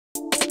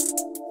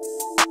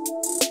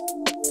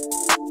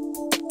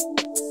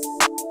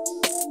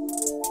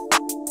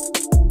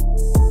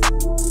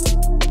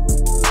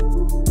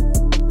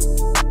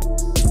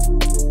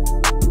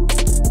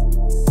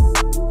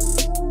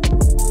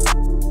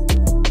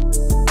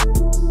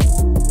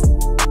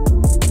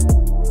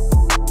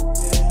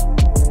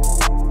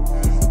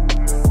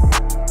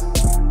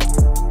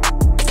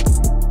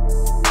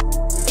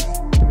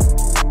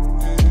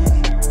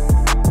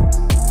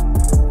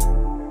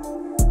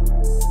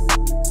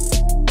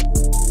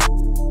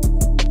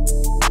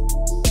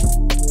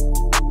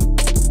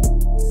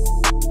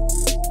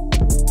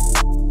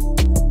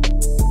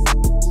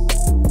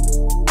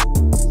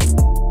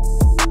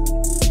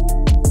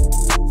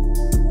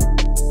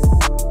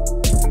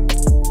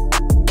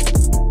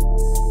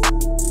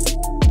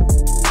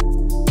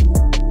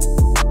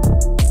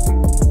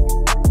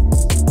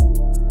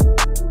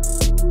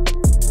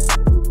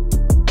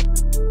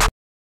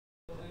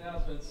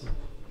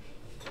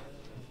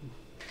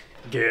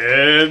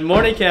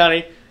morning,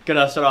 County.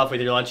 Gonna start off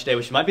with your lunch today,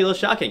 which might be a little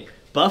shocking.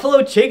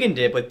 Buffalo chicken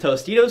dip with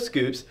Tostito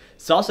scoops,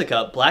 salsa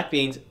cup, black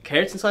beans,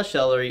 carrots and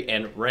celery,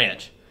 and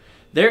ranch.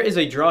 There is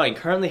a drawing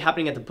currently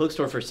happening at the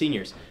bookstore for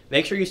seniors.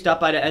 Make sure you stop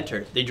by to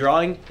enter. The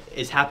drawing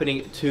is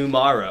happening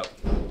tomorrow.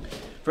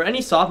 For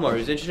any sophomore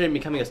who's interested in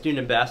becoming a student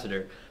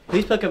ambassador,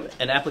 please pick up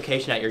an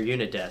application at your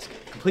unit desk.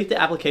 Complete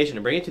the application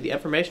and bring it to the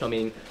informational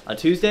meeting on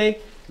Tuesday,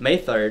 May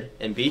 3rd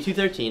in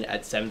B213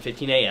 at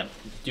 7:15 a.m.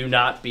 Do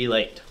not be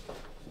late.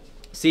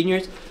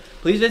 Seniors,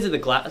 please visit the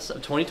Class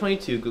of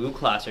 2022 Google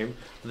Classroom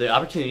for the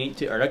opportunity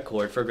to earn a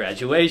cord for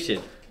graduation.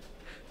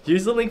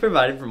 Use the link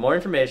provided for more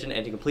information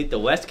and to complete the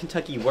West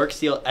Kentucky Work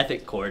Seal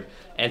Ethic Cord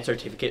and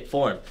Certificate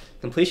form.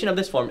 Completion of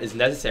this form is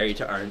necessary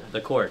to earn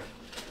the cord.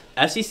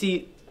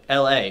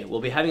 FCCLA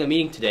will be having a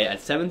meeting today at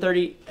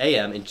 7:30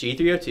 a.m. in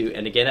G302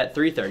 and again at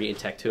 3:30 in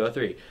Tech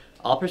 203.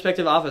 All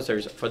prospective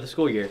officers for the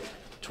school year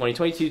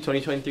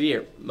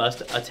 2022-2023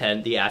 must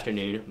attend the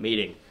afternoon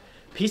meeting.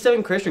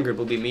 P7 Christian Group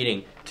will be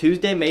meeting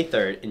Tuesday, May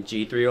 3rd in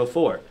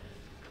G304.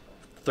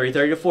 3:30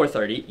 to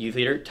 4:30, Youth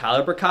Leader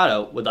Tyler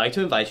Bricado would like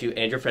to invite you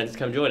and your friends to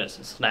come join us.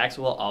 Snacks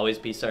will always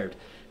be served.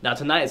 Now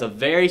tonight is a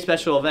very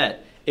special event.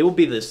 It will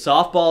be the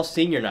softball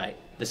senior night.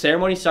 The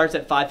ceremony starts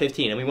at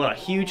 5:15 and we want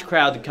a huge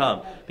crowd to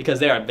come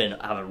because they have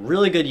a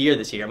really good year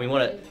this year and we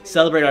want to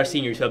celebrate our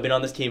seniors who have been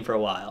on this team for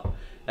a while.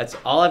 That's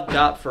all I've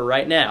got for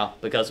right now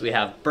because we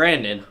have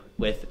Brandon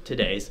with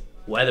today's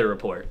weather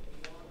report.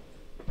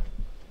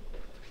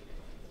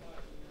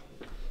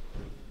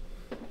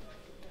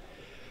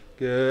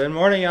 Good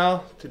morning,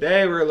 y'all.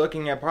 Today we're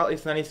looking at partly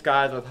sunny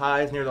skies with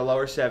highs near the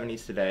lower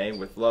 70s today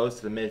with lows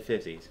to the mid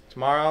 50s.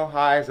 Tomorrow,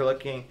 highs are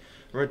looking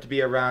to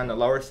be around the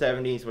lower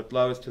 70s with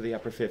lows to the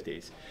upper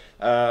 50s.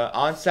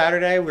 On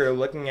Saturday, we're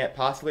looking at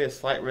possibly a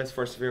slight risk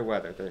for severe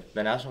weather.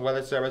 The National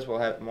Weather Service will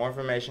have more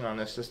information on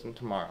this system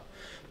tomorrow.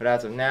 But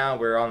as of now,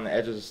 we're on the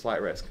edges of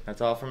slight risk.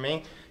 That's all from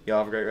me. Y'all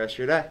have a great rest of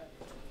your day.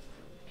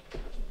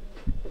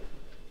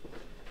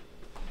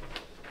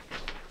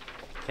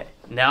 Okay,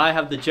 now I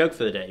have the joke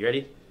for the day. You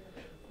ready?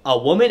 A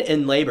woman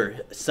in labor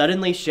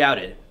suddenly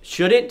shouted,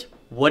 "Shouldn't,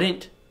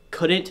 wouldn't,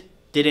 couldn't,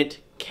 didn't,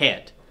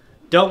 can't."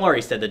 "Don't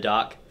worry," said the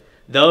doc.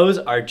 "Those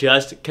are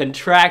just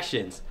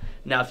contractions."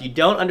 Now, if you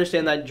don't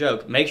understand that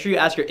joke, make sure you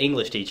ask your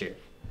English teacher,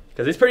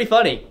 because it's pretty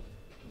funny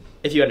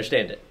if you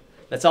understand it.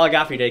 That's all I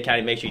got for you today,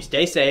 County. Make sure you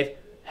stay safe,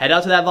 head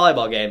out to that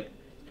volleyball game,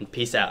 and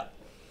peace out.